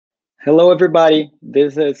Hello, everybody.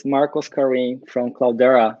 This is Marcos Caurim from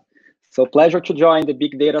Cloudera. So pleasure to join the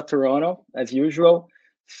Big Data Toronto as usual.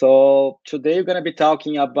 So today we're going to be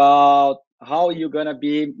talking about how you're going to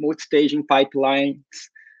be multi-staging pipelines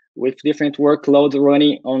with different workloads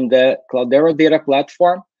running on the Cloudera Data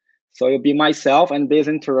Platform. So it'll be myself and based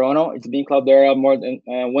in Toronto. It's been Cloudera more than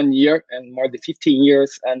 1 year and more than 15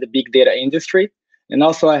 years in the big data industry. And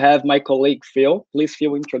also I have my colleague Phil. Please,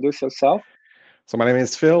 Phil, introduce yourself. So my name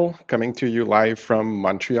is Phil, coming to you live from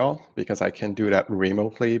Montreal because I can do that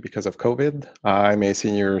remotely because of COVID. I'm a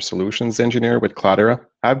senior solutions engineer with Cloudera.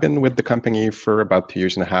 I've been with the company for about 2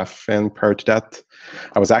 years and a half, and prior to that,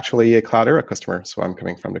 I was actually a Cloudera customer, so I'm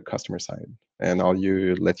coming from the customer side. And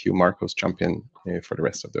let you, Marcos, jump in for the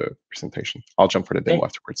rest of the presentation. I'll jump for the demo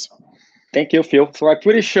afterwards. Thank you, Phil. So I'm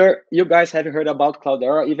pretty sure you guys have heard about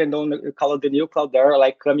Cloudera, even though you call it the new Cloudera,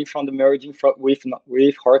 like coming from the merging with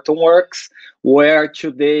Hortonworks, where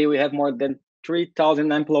today we have more than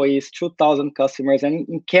 3,000 employees, 2,000 customers, and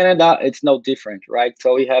in Canada, it's no different, right?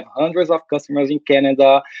 So we have hundreds of customers in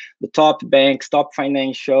Canada, the top banks, top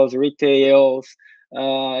financials, retails,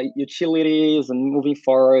 utilities, and moving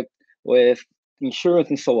forward with insurance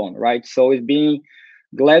and so on, right? So it's been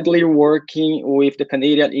gladly working with the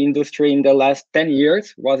Canadian industry in the last 10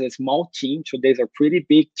 years. It was a small team. Today's a pretty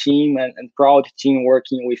big team and proud team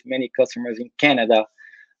working with many customers in Canada.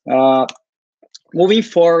 Moving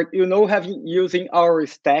forward, have been using our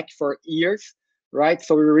stack for years, right?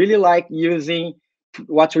 So we really like using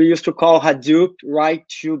what we used to call Hadoop, right?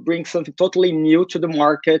 To bring something totally new to the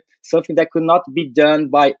market, something that could not be done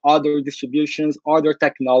by other distributions, other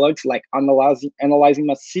technologies, like analyzing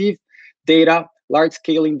massive data, large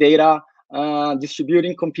scaling data,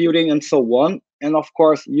 distributing computing, and so on. And of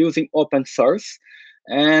course, using open source.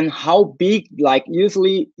 And how big, like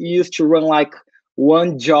usually used to run like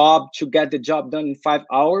one job to get the job done in 5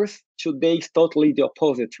 hours. Today is totally the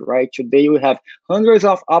opposite, right? Today we have hundreds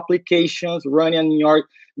of applications running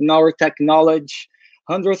in our technology,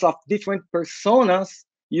 hundreds of different personas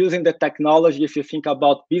using the technology. If you think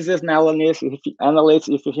about business analysts,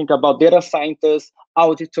 if you think about data scientists,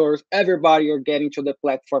 auditors, everybody are getting to the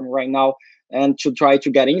platform right now and to try to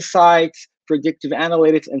get insights, predictive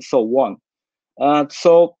analytics, and so on.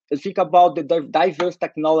 So think about the diverse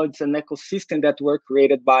technologies and ecosystem that were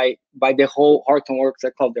created by the whole Hortonworks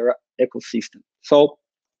Cloudera ecosystem. So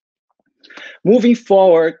moving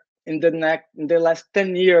forward in the last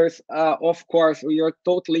 10 years, of course, we are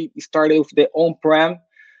totally started with the on-prem,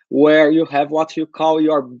 where you have what you call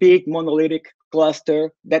your big monolithic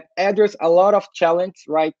cluster that address a lot of challenge,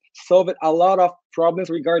 right? Solve a lot of problems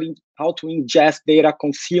regarding how to ingest data,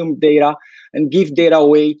 consume data, and give data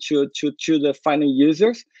away to the final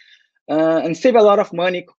users, and save a lot of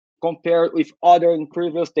money compared with other and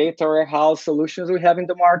previous data warehouse solutions we have in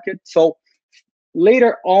the market. So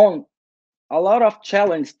later on, a lot of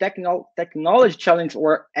technology challenge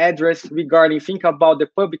were addressed regarding, think about the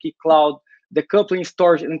public cloud, the coupling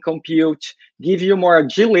storage and compute, give you more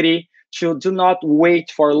agility to do not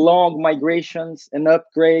wait for long migrations and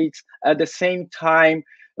upgrades. At the same time,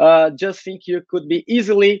 just think you could be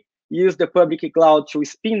easily use the public cloud to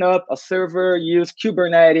spin up a server, use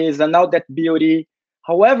Kubernetes and all that beauty.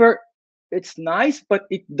 However, it's nice, but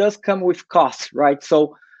it does come with costs, right?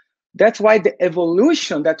 So that's why the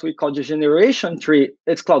evolution that we call the generation tree,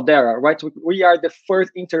 it's Cloudera, right? We are the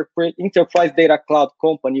first enterprise data cloud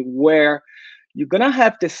company where you're gonna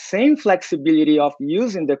have the same flexibility of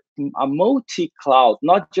using a multi-cloud,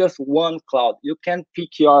 not just one cloud. You can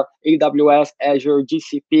pick your AWS, Azure,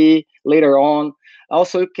 GCP later on.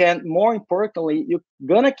 Also, you can, more importantly, you're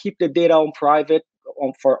gonna keep the data on private,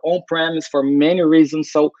 for on-premise for many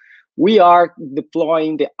reasons. So we are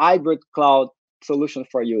deploying the hybrid cloud solution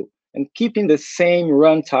for you and keeping the same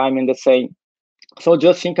runtime and the same. So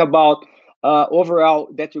just think about overall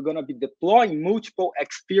that you're going to be deploying multiple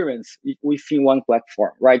experience within one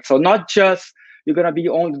platform, right? So not just you're going to be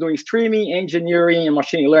only doing streaming, engineering, and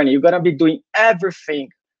machine learning. You're going to be doing everything,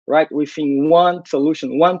 right, within one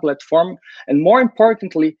solution, one platform. And more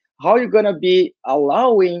importantly, how you're going to be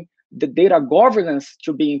allowing the data governance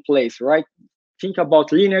to be in place, right? Think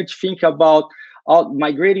about lineage, think about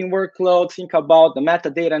migrating workloads, think about the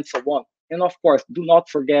metadata and so on. And of course, do not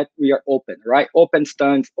forget we are open, right? Open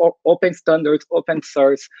standards, open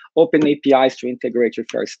source, open APIs to integrate with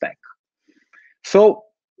your stack. So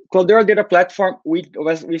Cloudera Data Platform,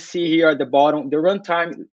 as we see here at the bottom, the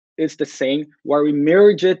runtime is the same, where we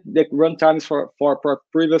merged the runtimes for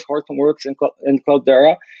previous Hortonworks and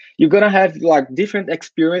Cloudera. You're gonna have like different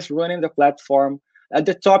experience running the platform. At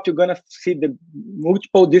the top, you're gonna see the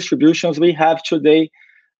multiple distributions we have today.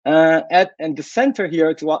 And the center here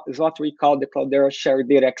is what we call the Cloudera shared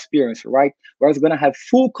data experience, right? Where it's going to have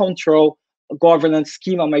full control, governance,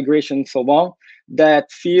 schema migration, and so on.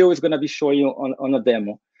 That Phil is going to be showing you on a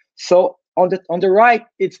demo. So on the right,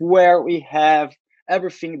 it's where we have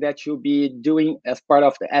everything that you'll be doing as part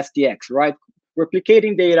of the SDX, right?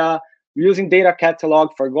 Replicating data, using data catalog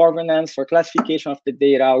for governance, for classification of the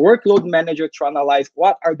data, workload manager to analyze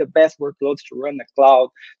what are the best workloads to run the cloud,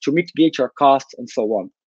 to mitigate your costs, and so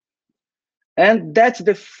on. And that's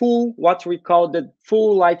the full, what we call the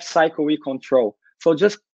full life cycle we control. So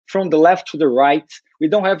just from the left to the right, we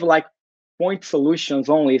don't have like point solutions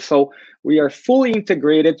only. So we are fully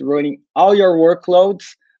integrated, running all your workloads.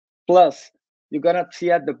 Plus, you're gonna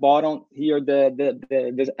see at the bottom here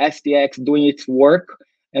the SDX doing its work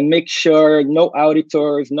and make sure no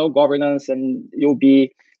auditors, no governance, and you'll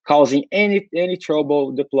be causing any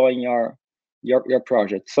trouble deploying your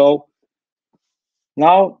project. So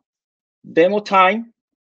now demo time,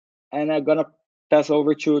 and I'm gonna pass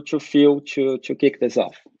over to Phil to kick this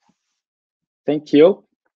off. Thank you.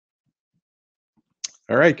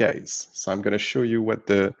 All right, guys. So I'm going to show you what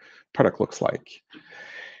the product looks like.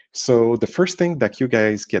 So the first thing that you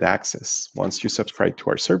guys get access once you subscribe to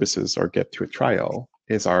our services or get to a trial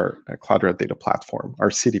is our Cloudera Data Platform, our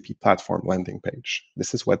CDP platform landing page.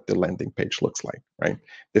 This is what the landing page looks like, right?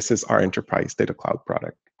 This is our enterprise data cloud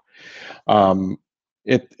product.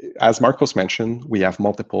 As Marcos mentioned, we have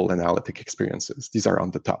multiple analytic experiences. These are on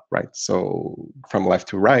the top, right? So from left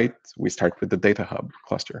to right, we start with the Data Hub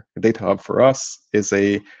cluster. The Data Hub for us is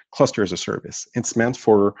a cluster as a service. It's meant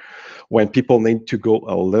for when people need to go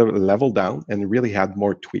a level down and really add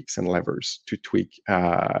more tweaks and levers to tweak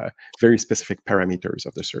very specific parameters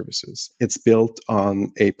of the services. It's built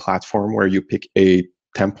on a platform where you pick a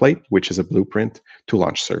template, which is a blueprint to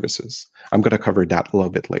launch services. I'm going to cover that a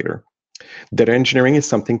little bit later. Data engineering is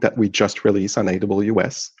something that we just released on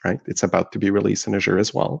AWS, right? It's about to be released in Azure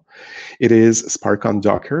as well. It is Spark on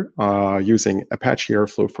Docker using Apache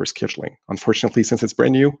Airflow for scheduling. Unfortunately, since it's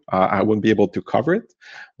brand new, I won't be able to cover it,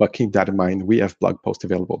 but keep that in mind. We have blog posts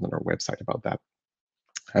available on our website about that.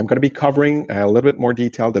 I'm going to be covering a little bit more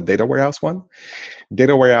detail the data warehouse one.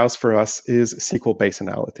 Data warehouse for us is SQL-based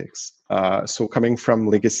analytics. So coming from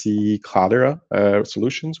legacy Cloudera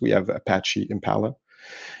solutions, we have Apache Impala.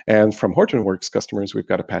 And from Hortonworks customers, we've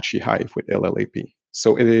got Apache Hive with LLAP.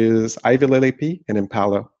 So it is Hive LLAP and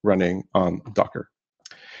Impala running on Docker.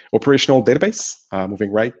 Operational database,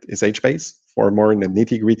 moving right, is HBase. For more in the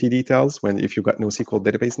nitty-gritty details, if you've got NoSQL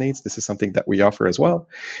database needs, this is something that we offer as well.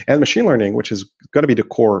 And machine learning, which is going to be the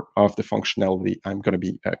core of the functionality I'm going to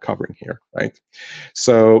be covering here, right?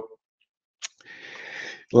 So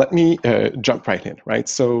let me jump right in, right?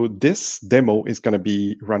 So this demo is going to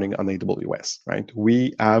be running on AWS, right?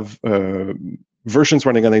 We have versions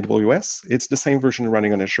running on AWS. It's the same version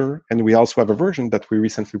running on Azure. And we also have a version that we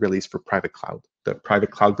recently released for private cloud. The private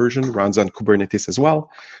cloud version runs on Kubernetes as well.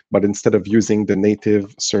 But instead of using the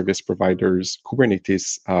native service providers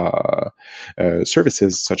Kubernetes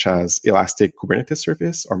services, such as Elastic Kubernetes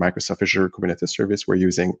Service or Microsoft Azure Kubernetes Service, we're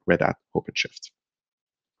using Red Hat OpenShift.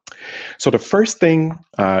 So the first thing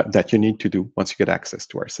that you need to do once you get access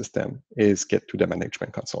to our system is get to the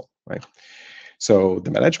management console, right? So the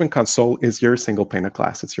management console is your single pane of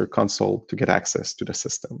glass. It's your console to get access to the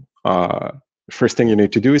system. First thing you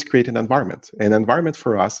need to do is create an environment. An environment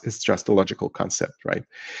for us is just a logical concept, right?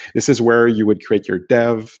 This is where you would create your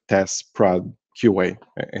dev, test, prod, QA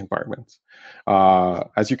environment.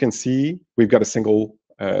 As you can see, we've got a single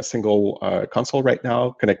console right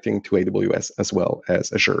now connecting to AWS as well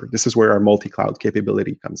as Azure. This is where our multi-cloud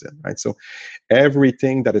capability comes in, right? So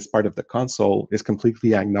everything that is part of the console is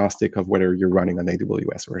completely agnostic of whether you're running on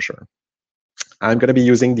AWS or Azure. I'm going to be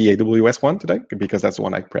using the AWS one today because that's the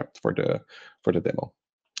one I prepped for the demo.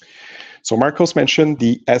 So Marcos mentioned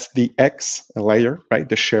the SDX layer, right?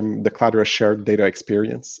 The Cloudera shared data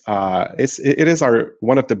experience. It is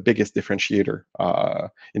one of the biggest differentiator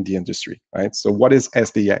in the industry, right? So what is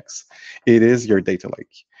SDX? It is your data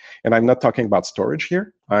lake. And I'm not talking about storage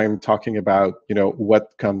here. I'm talking about, what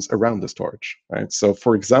comes around the storage, right? So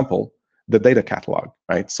for example, the data catalog,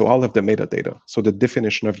 right? So all of the metadata. So the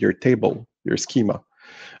definition of your table, your schema,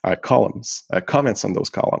 columns, comments on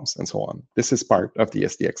those columns, and so on. This is part of the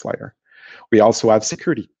SDX layer. We also have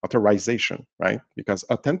security, authorization, right? Because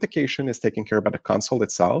authentication is taken care of by the console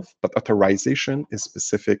itself, but authorization is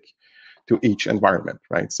specific to each environment,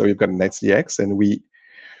 right? So you've got an SDX, and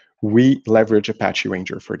we leverage Apache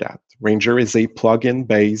Ranger for that. Ranger is a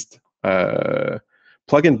plugin-based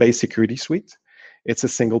security suite. It's a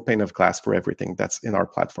single pane of glass for everything that's in our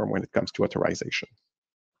platform when it comes to authorization.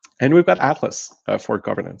 And we've got Atlas for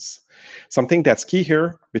governance. Something that's key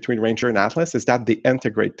here between Ranger and Atlas is that they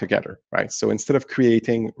integrate together, right? So instead of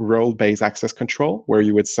creating role-based access control, where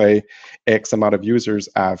you would say X amount of users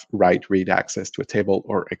have write-read access to a table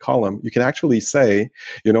or a column, you can actually say,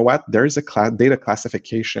 you know what, there's a data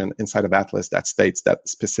classification inside of Atlas that states that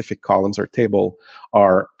specific columns or table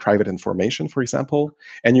are private information, for example,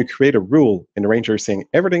 and you create a rule in Ranger saying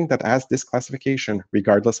everything that has this classification,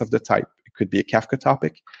 regardless of the type, it could be a Kafka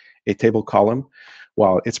topic, a table column,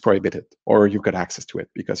 well, it's prohibited, or you've got access to it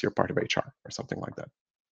because you're part of HR or something like that.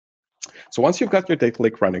 So once you've got your data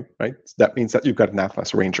lake running, right, that means that you've got an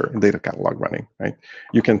Atlas Ranger and data catalog running, right?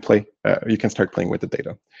 You can start playing with the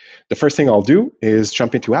data. The first thing I'll do is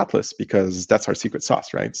jump into Atlas because that's our secret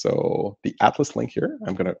sauce, right? So the Atlas link here,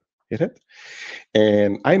 I'm going to hit it.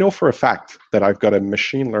 And I know for a fact that I've got a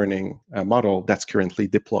machine learning model that's currently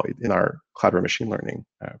deployed in our Cloudera machine learning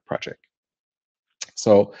project.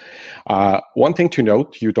 So one thing to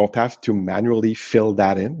note, you don't have to manually fill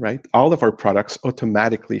that in, right? All of our products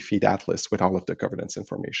automatically feed Atlas with all of the governance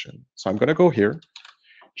information. So I'm going to go here,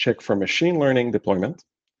 check for machine learning deployment,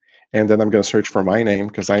 and then I'm going to search for my name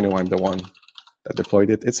because I know I'm the one that deployed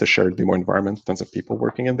it. It's a shared demo environment, tons of people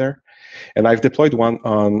working in there. And I've deployed one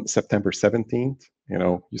on September 17th,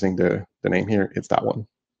 using the name here, it's that one.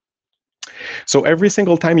 So every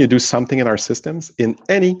single time you do something in our systems, in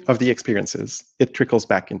any of the experiences, it trickles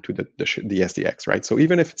back into the SDX, right? So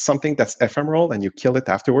even if it's something that's ephemeral and you kill it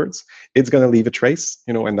afterwards, it's going to leave a trace,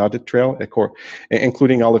 an audit trail,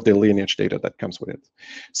 including all of the lineage data that comes with it.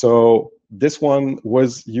 So this one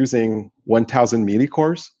was using 1,000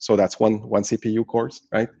 millicores, so that's one CPU cores,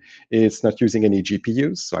 right? It's not using any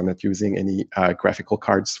GPUs, so I'm not using any graphical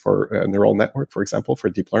cards for a neural network, for example, for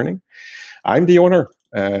deep learning. I'm the owner.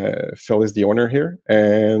 Phil is the owner here,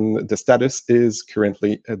 and the status is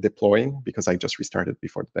currently deploying because I just restarted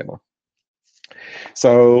before the demo.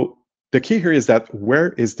 So the key here is that where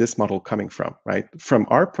is this model coming from, right? From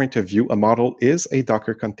our point of view, a model is a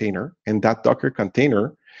Docker container, and that Docker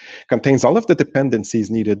container contains all of the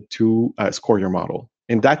dependencies needed to score your model.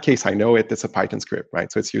 In that case, I know it's a Python script,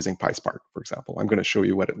 right? So it's using PySpark, for example. I'm going to show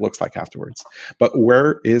you what it looks like afterwards. But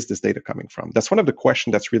where is this data coming from? That's one of the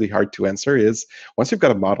questions that's really hard to answer is, once you've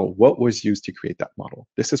got a model, what was used to create that model?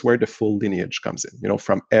 This is where the full lineage comes in,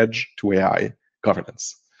 from edge to AI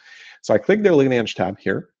governance. So I click the lineage tab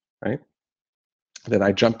here, right? Then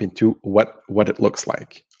I jump into what it looks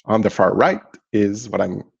like. On the far right is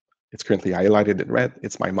it's currently highlighted in red.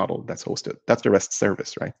 It's my model that's hosted. That's the REST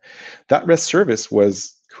service, right? That REST service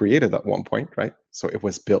was created at one point, right? So it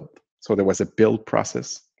was built. So there was a build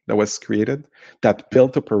process that was created. That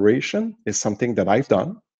build operation is something that I've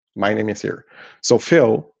done. My name is here. So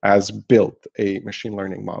Phil has built a machine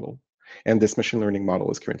learning model, and this machine learning model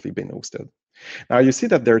is currently being hosted. Now you see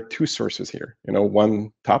that there are two sources here,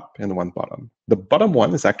 one top and one bottom. The bottom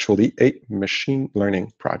one is actually a machine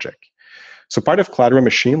learning project. So part of Cloudera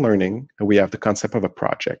machine learning, we have the concept of a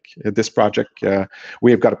project. This project,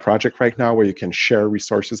 we have got a project right now where you can share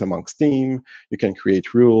resources amongst team, you can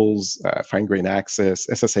create rules, fine-grained access,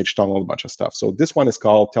 SSH tunnel, a bunch of stuff. So this one is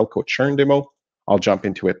called Telco Churn Demo. I'll jump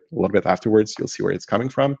into it a little bit afterwards. You'll see where it's coming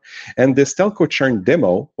from. And this Telco Churn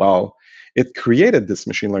Demo, well, it created this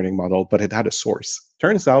machine learning model, but it had a source.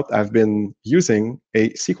 Turns out I've been using a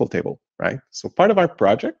SQL table, right? So part of our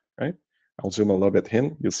project, right? I'll zoom a little bit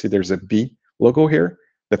in. You'll see there's a B logo here.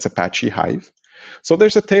 That's Apache Hive. So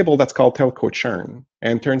there's a table that's called Telco Churn.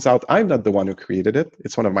 And turns out I'm not the one who created it.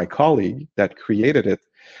 It's one of my colleagues that created it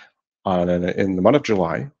in the month of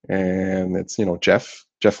July. And it's,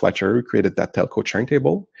 Jeff Fletcher, who created that Telco Churn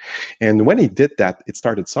table. And when he did that, it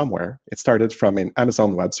started somewhere. It started from an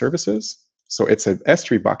Amazon Web Services. So it's an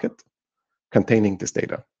S3 bucket containing this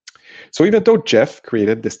data. So even though Jeff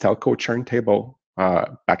created this Telco Churn table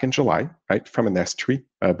back in July, right, from an S3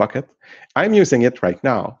 bucket, I'm using it right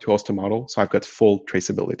now to host a model, so I've got full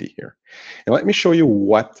traceability here. And let me show you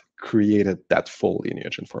what created that full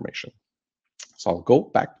lineage information. So I'll go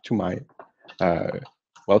back to my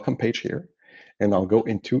welcome page here, and I'll go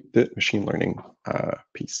into the machine learning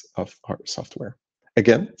piece of our software.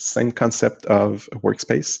 Again, same concept of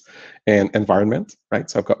workspace and environment, right?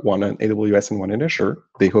 So I've got one on AWS and one in Azure.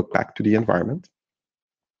 They hook back to the environment.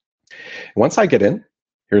 Once I get in,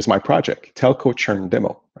 here's my project, Telco Churn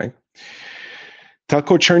Demo, right?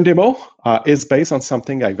 Telco Churn Demo is based on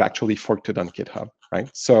something I've actually forked it on GitHub, right?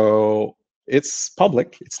 So it's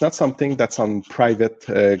public. It's not something that's on private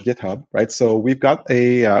GitHub, right? So we've got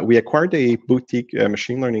we acquired a boutique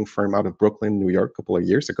machine learning firm out of Brooklyn, New York, a couple of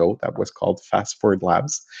years ago that was called Fast Forward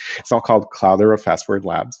Labs. It's now called Cloudera Fast Forward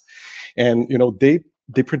Labs. And,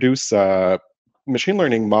 they produce machine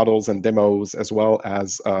learning models and demos, as well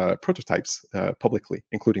as prototypes publicly,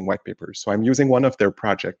 including white papers. So I'm using one of their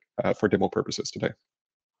project for demo purposes today.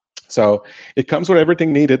 So it comes with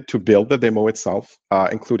everything needed to build the demo itself,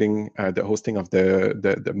 including the hosting of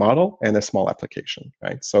the model and a small application,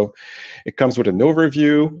 right? So it comes with an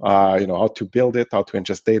overview, how to build it, how to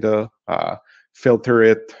ingest data, filter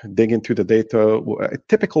it, dig into the data, a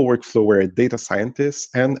typical workflow where a data scientist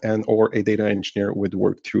and or a data engineer would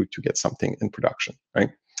work through to get something in production,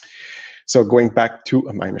 right? So going back to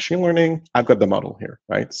my machine learning, I've got the model here,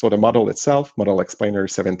 right? So the model itself, model explainer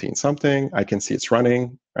 17 something, I can see it's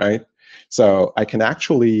running, right? So I can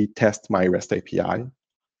actually test my REST API.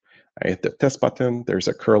 I hit the test button. There's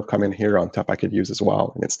a curl comment here on top I could use as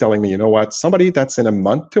well. And it's telling me, you know what, somebody that's in a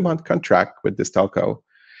month-to-month contract with this telco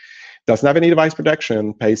doesn't have any device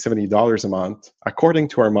protection, pays $70 a month, according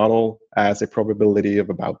to our model, has a probability of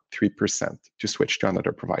about 3% to switch to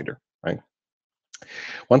another provider, right?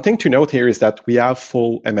 One thing to note here is that we have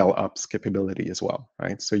full ML ops capability as well,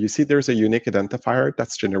 right? So you see there's a unique identifier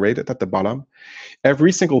that's generated at the bottom.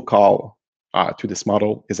 Every single call to this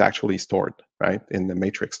model is actually stored, right, in the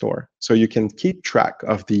matrix store. So you can keep track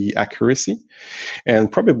of the accuracy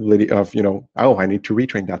and probability of, oh, I need to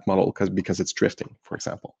retrain that model because it's drifting, for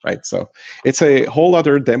example, right? So it's a whole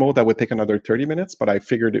other demo that would take another 30 minutes, but I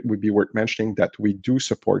figured it would be worth mentioning that we do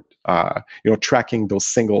support, tracking those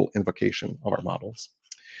single invocation of our models.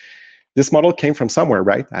 This model came from somewhere,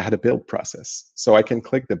 right? I had a build process. So I can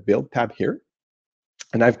click the build tab here,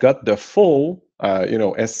 and I've got the full,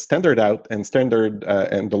 as standard out and standard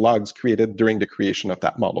and the logs created during the creation of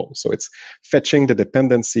that model. So it's fetching the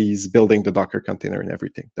dependencies, building the Docker container and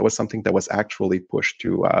everything. That was something that was actually pushed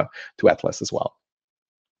to Atlas as well.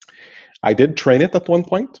 I did train it at one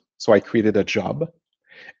point, so I created a job.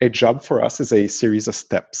 A job for us is a series of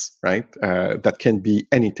steps, right? That can be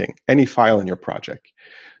anything, any file in your project.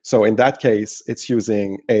 So in that case, it's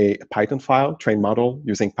using a Python file, train model,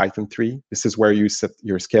 using Python 3. This is where you set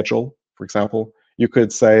your schedule, for example. You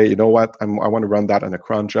could say, you know what, I want to run that on a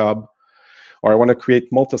cron job, or I want to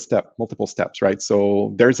create multiple steps, right?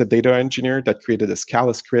 So there's a data engineer that created a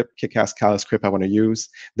Scala script, kick-ass Scala script I want to use.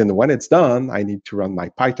 Then when it's done, I need to run my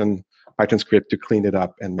Python script to clean it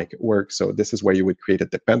up and make it work. So this is where you would create a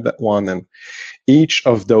dependent one, and each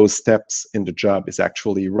of those steps in the job is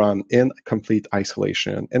actually run in complete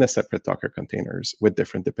isolation in a separate Docker containers with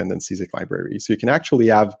different dependencies and libraries. So you can actually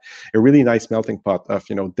have a really nice melting pot of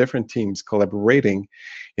different teams collaborating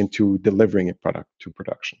into delivering a product to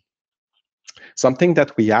production. Something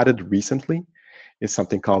that we added recently is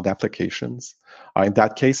something called applications. In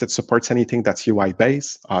that case, it supports anything that's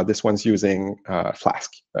UI-based. This one's using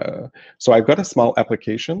Flask. So I've got a small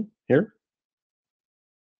application here.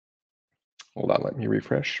 Hold on, let me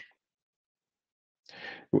refresh.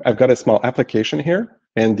 I've got a small application here,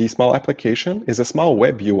 and the small application is a small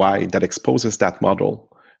web UI that exposes that model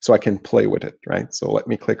so I can play with it, right? So let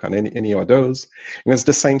me click on any of those. And it's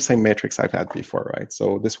the same matrix I've had before, right?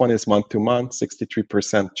 So this one is month to month,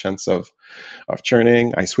 63% chance of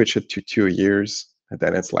churning. I switch it to 2 years, and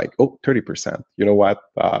then it's like, oh, 30%. You know what?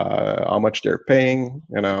 How much they're paying,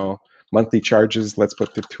 monthly charges, let's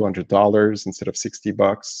put to $200 instead of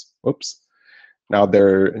 $60. Oops. Now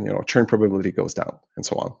their churn probability goes down, and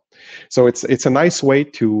so on. So it's a nice way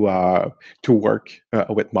to work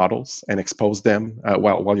with models and expose them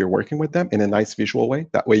while you're working with them in a nice visual way.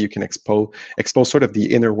 That way you can expose sort of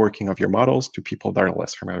the inner working of your models to people that are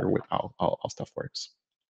less familiar with how stuff works.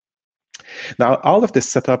 Now, all of this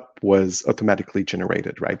setup was automatically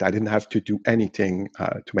generated, right? I didn't have to do anything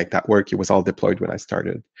to make that work. It was all deployed when I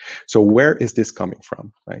started. So where is this coming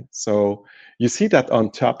from, right? So you see that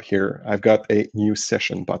on top here, I've got a new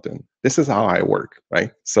session button. This is how I work,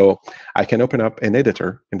 right? So I can open up an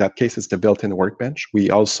editor. In that case, it's the built-in workbench.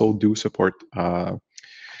 We also do support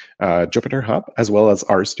Jupyter Hub as well as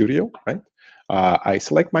RStudio, right? I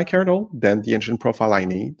select my kernel, then the engine profile I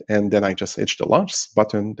need, and then I just hit the launch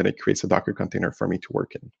button, then it creates a Docker container for me to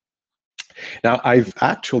work in. Now, I've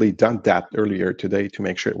actually done that earlier today to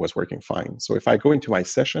make sure it was working fine. So if I go into my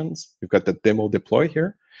sessions, we've got the demo deploy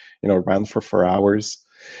here, ran for 4 hours.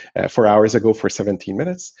 4 hours ago for 17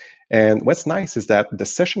 minutes. And what's nice is that the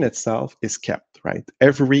session itself is kept, right?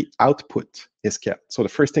 Every output is kept. So the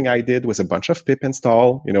first thing I did was a bunch of pip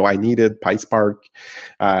install. I needed PySpark.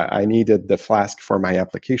 I needed the Flask for my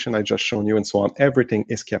application I just shown you, and so on. Everything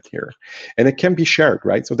is kept here. And it can be shared,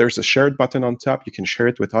 right? So there's a shared button on top. You can share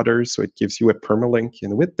it with others. So it gives you a permalink.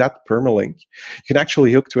 And with that permalink, you can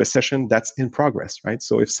actually hook to a session that's in progress, right?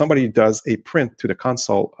 So if somebody does a print to the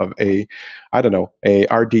console of a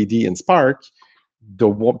RDD in Spark,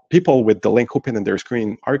 people with the link open in their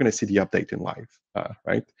screen are going to see the update in live,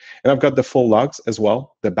 right? And I've got the full logs as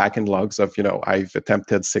well, the backend logs of, I've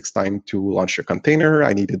attempted 6 times to launch a container,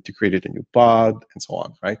 I needed to create a new pod, and so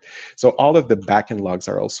on, right? So all of the backend logs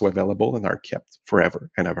are also available and are kept forever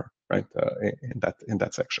and ever, right? In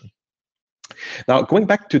that section. Now, going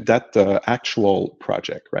back to that actual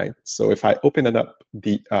project, right? So if I open it up,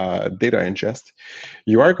 the data ingest,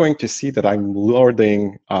 you are going to see that I'm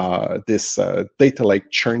loading this data lake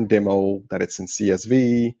churn demo that it's in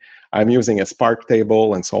CSV. I'm using a Spark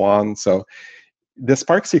table and so on. So the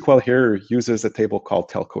Spark SQL here uses a table called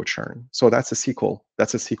telco churn. So that's a SQL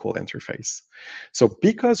interface. So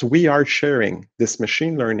because we are sharing this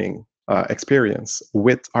machine learning experience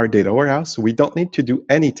with our data warehouse, we don't need to do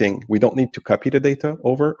anything. We don't need to copy the data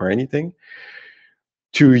over or anything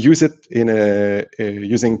to use it in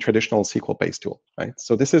using traditional SQL-based tool, right?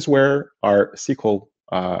 So this is where our SQL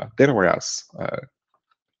data warehouse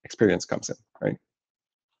experience comes in, right?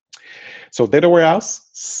 So data warehouse,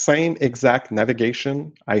 same exact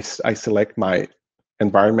navigation. I select my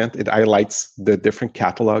environment. It highlights the different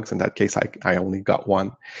catalogs. In that case, I only got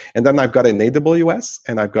one. And then I've got an AWS,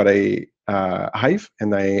 and I've got a Hive,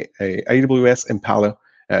 and a AWS Impala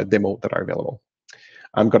demo that are available.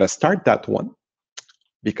 I'm going to start that one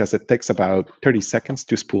because it takes about 30 seconds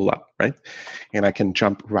to spool up, right? And I can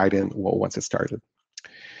jump right in once it started.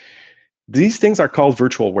 These things are called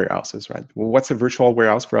virtual warehouses, right? What's a virtual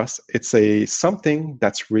warehouse for us? It's something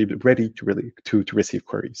that's ready to receive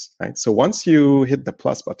queries, right? So once you hit the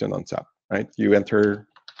plus button on top, right, you enter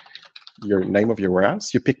your name of your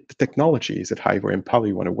warehouse, you pick the technology. Is it Hive or Impala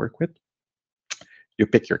you want to work with? You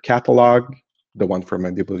pick your catalog, the one from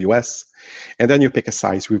AWS, and then you pick a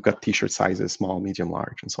size. We've got t-shirt sizes, small, medium,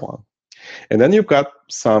 large, and so on. And then you've got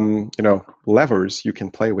some, levers you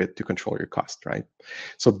can play with to control your cost, right?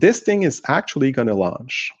 So this thing is actually going to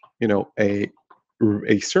launch,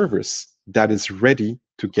 a service that is ready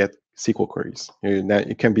to get SQL queries.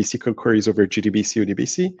 It can be SQL queries over GDBC or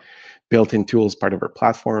DBC, built-in tools, part of our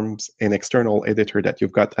platforms, an external editor that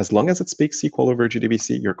you've got. As long as it speaks SQL over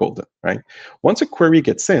GDBC, you're golden, right? Once a query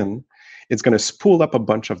gets in, it's going to spool up a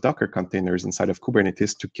bunch of Docker containers inside of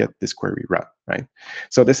Kubernetes to get this query run, right?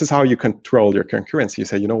 So this is how you control your concurrency. You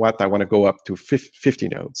say, you know what, I want to go up to 50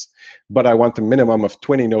 nodes, but I want a minimum of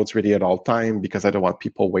 20 nodes ready at all time because I don't want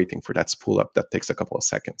people waiting for that spool up that takes a couple of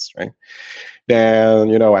seconds, right? Then,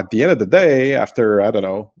 at the end of the day, after,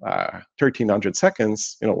 1,300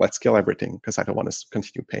 seconds, let's kill everything because I don't want to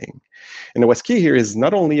continue paying. And what's key here is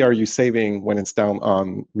not only are you saving when it's down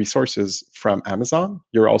on resources from Amazon,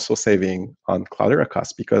 you're also saving on Cloudera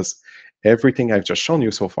costs because everything I've just shown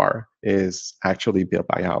you so far is actually billed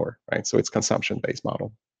by hour, right? So it's consumption-based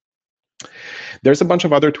model. There's a bunch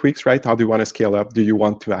of other tweaks, right? How do you want to scale up? Do you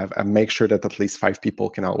want to have make sure that at least 5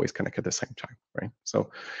 people can always connect at the same time, right?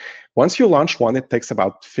 So once you launch one, it takes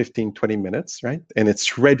about 15, 20 minutes, right? And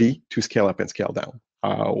it's ready to scale up and scale down.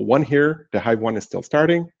 One here, the Hive one is still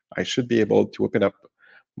starting. I should be able to open up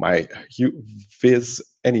my Viz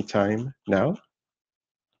anytime now.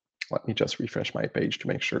 Let me just refresh my page to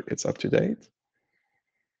make sure it's up to date.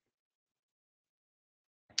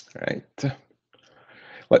 All right.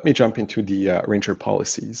 Let me jump into the Ranger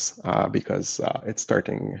policies because it's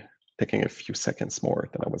taking a few seconds more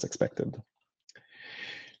than I was expected.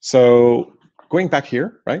 So going back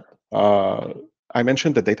here, right? I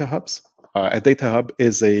mentioned the data hubs. A data hub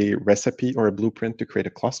is a recipe or a blueprint to create a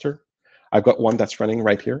cluster. I've got one that's running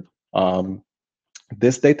right here.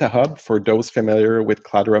 This data hub, for those familiar with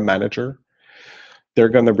Cloudera Manager, they're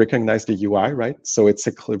going to recognize the UI, right? So it's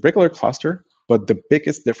a regular cluster, but the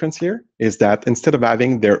biggest difference here is that instead of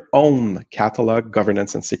having their own catalog,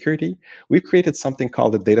 governance, and security, we've created something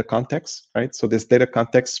called the data context, right? So this data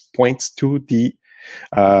context points to the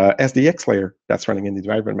SDX layer that's running in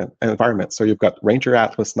the environment. So you've got Ranger,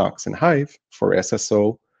 Atlas, Knox, and Hive for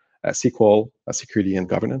SSO, SQL, security, and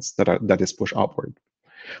governance that is pushed upward.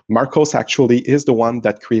 Marcos actually is the one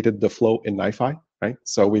that created the flow in NiFi, right?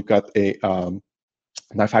 So we've got a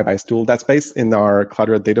NiFi-based tool that's based in our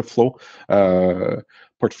Cloudera data flow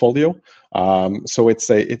portfolio. So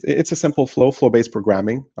it's a simple flow-based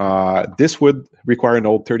programming. This would require an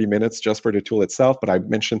old 30 minutes just for the tool itself, but I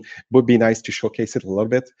mentioned it would be nice to showcase it a little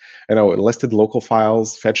bit. It listed local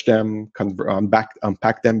files, fetch them,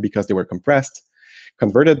 unpack them because they were compressed,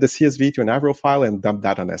 converted the CSV to an Avro file, and dumped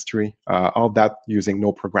that on S3. All that using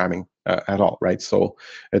no programming at all, right? So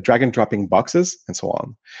drag and dropping boxes and so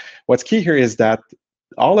on. What's key here is that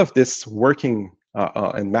all of this working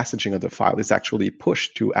and messaging of the file is actually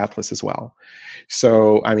pushed to Atlas as well.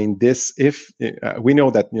 So, I mean, this, if we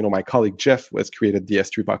know that, my colleague Jeff was created the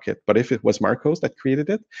S3 bucket, but if it was Marcos that created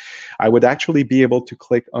it, I would actually be able to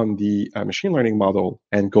click on the machine learning model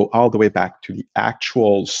and go all the way back to the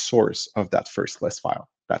actual source of that first list file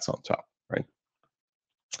that's on top, right?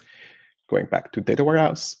 Going back to data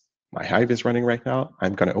warehouse, my Hive is running right now.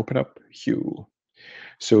 I'm going to open up Hue.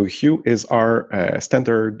 So Hue is our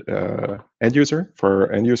standard end user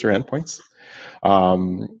for end user endpoints.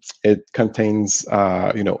 It contains,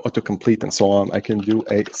 autocomplete and so on. I can do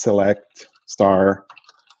a select star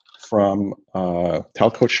from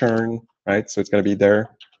telco churn, right? So it's going to be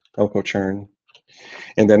there, telco churn.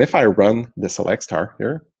 And then if I run the select star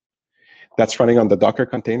here, that's running on the Docker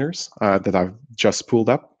containers that I've just pulled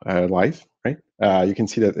up live, right? You can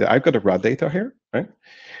see that I've got the raw data here, right?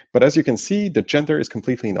 But as you can see, the gender is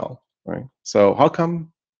completely null, right? So how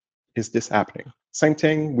come is this happening? Same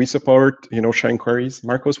thing, we support, sharing queries.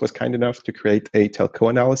 Marcos was kind enough to create a telco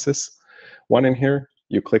analysis one in here.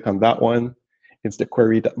 You click on that one. It's the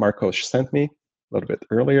query that Marcos sent me a little bit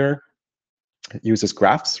earlier. It uses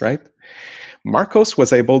graphs, right? Marcos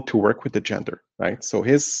was able to work with the gender, right? So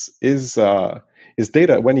his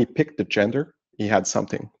data, when he picked the gender, he had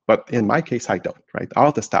something. But in my case, I don't, right? How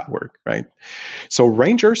does that work, right? So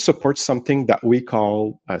Ranger supports something that we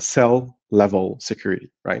call cell level security,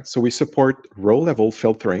 right? So we support row level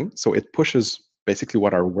filtering. So it pushes basically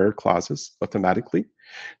what are where clauses automatically.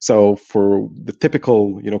 So for the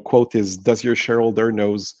typical, quote is, does your shareholder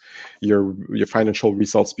knows your financial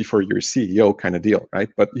results before your CEO kind of deal, right?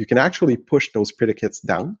 But you can actually push those predicates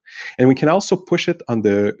down, and we can also push it on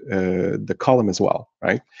the column as well,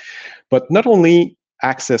 right? But not only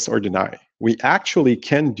access or deny, we actually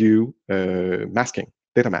can do masking,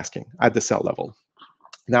 data masking at the cell level.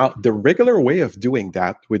 Now, the regular way of doing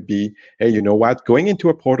that would be, hey, you know what, going into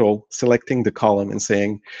a portal, selecting the column and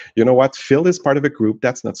saying, you know what, Phil is part of a group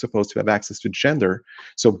that's not supposed to have access to gender,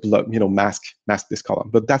 so mask this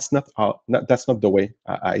column. But that's not the way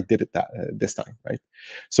I did it this time, right?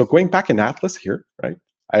 So going back in Atlas here, right,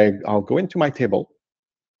 I'll go into my table,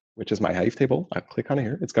 which is my Hive table. I'll click on it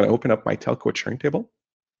here. It's going to open up my telco churn table.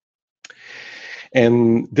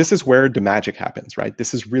 And this is where the magic happens, right?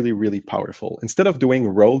 This is really, really powerful. Instead of doing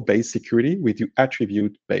role-based security, we do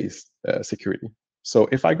attribute-based security. So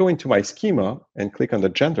if I go into my schema and click on the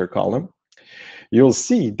gender column, you'll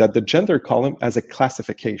see that the gender column has a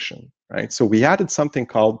classification, right? So we added something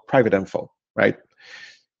called private info, right?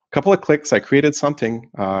 A couple of clicks, I created something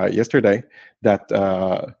yesterday that,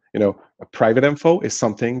 a private info is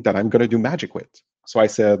something that I'm going to do magic with. So I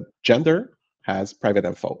said gender has private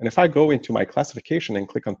info. And if I go into my classification and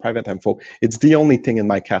click on private info, it's the only thing in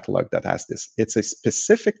my catalog that has this. It's a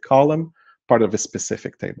specific column, part of a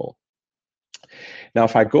specific table. Now,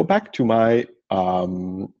 if I go back to my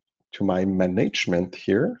management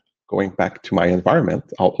here, going back to my environment,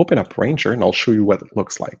 I'll open up Ranger and I'll show you what it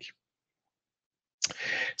looks like.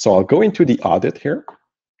 So I'll go into the audit here,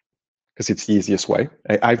 because it's the easiest way.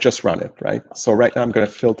 I've just run it, right? So right now I'm going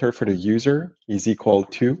to filter for the user is equal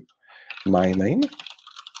to my name.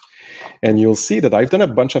 And you'll see that I've done a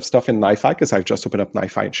bunch of stuff in NiFi because I've just opened up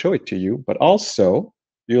NiFi and show it to you. But also,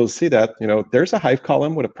 you'll see that there's a Hive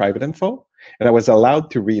column with a private info, and I was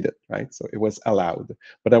allowed to read it, right? So it was allowed.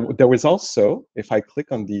 But there was also, if I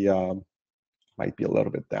click on the, might be a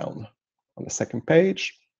little bit down on the second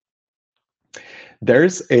page,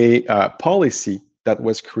 there's a policy that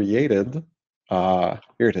was created. Here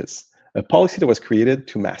it is. A policy that was created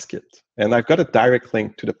to mask it. And I've got a direct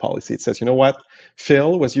link to the policy. It says, you know what?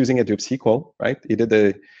 Phil was using a Hadoop SQL, right? He did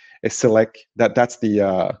a select, that's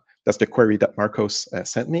the query that Marcos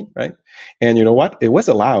sent me, right? And you know what? It was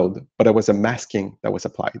allowed, but it was a masking that was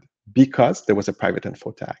applied because there was a private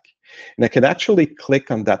info tag. And I can actually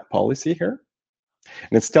click on that policy here.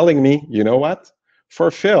 And it's telling me, you know what?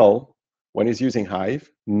 For Phil, when he's using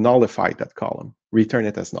Hive, nullify that column, return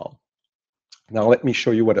it as null. Now let me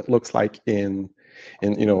show you what it looks like in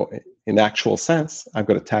actual sense. I've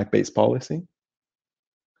got a tag-based policy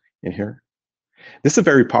in here. This is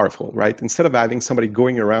very powerful, right? Instead of having somebody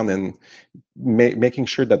going around and making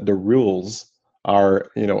sure that the rules are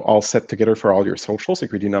all set together for all your social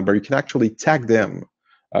security number, you can actually tag them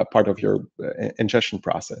part of your ingestion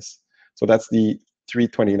process. So that's the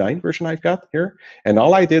 329 version I've got here. And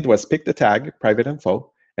all I did was pick the tag, private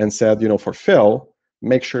info, and said, for Phil,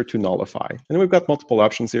 make sure to nullify. And we've got multiple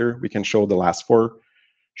options here. We can show the last four,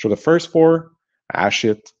 show the first four, hash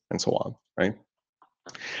it, and so on, right?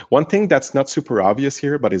 One thing that's not super obvious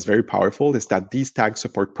here, but is very powerful, is that these tags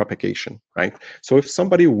support propagation, right? So if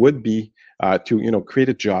somebody would be to create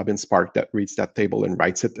a job in Spark that reads that table and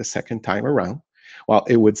writes it a second time around, well,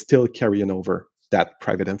 it would still carry over that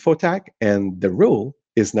private info tag, and the rule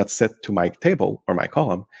is not set to my table or my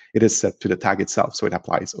column. It is set to the tag itself, so it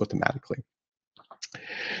applies automatically.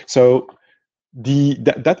 So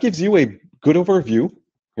that gives you a good overview,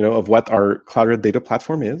 of what our Cloudera Data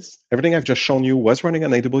Platform is. Everything I've just shown you was running on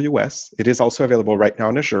AWS. It is also available right now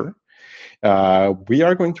on Azure. We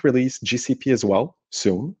are going to release GCP as well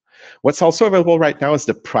soon. What's also available right now is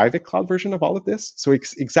the private cloud version of all of this. So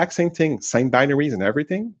exact same thing, same binaries and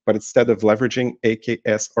everything, but instead of leveraging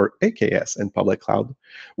AKS or AKS in public cloud,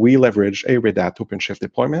 we leverage a Red Hat OpenShift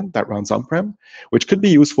deployment that runs on-prem, which could be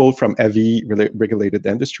useful from heavy regulated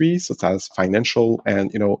industries such as financial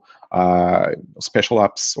and special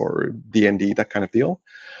ops or D&D, that kind of deal.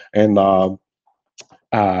 And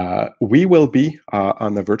we will be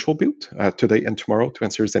on the virtual boot today and tomorrow to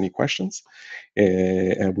answer any questions,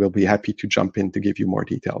 and we'll be happy to jump in to give you more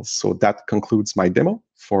details. So that concludes my demo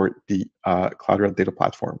for the Cloudera Data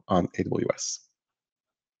Platform on AWS.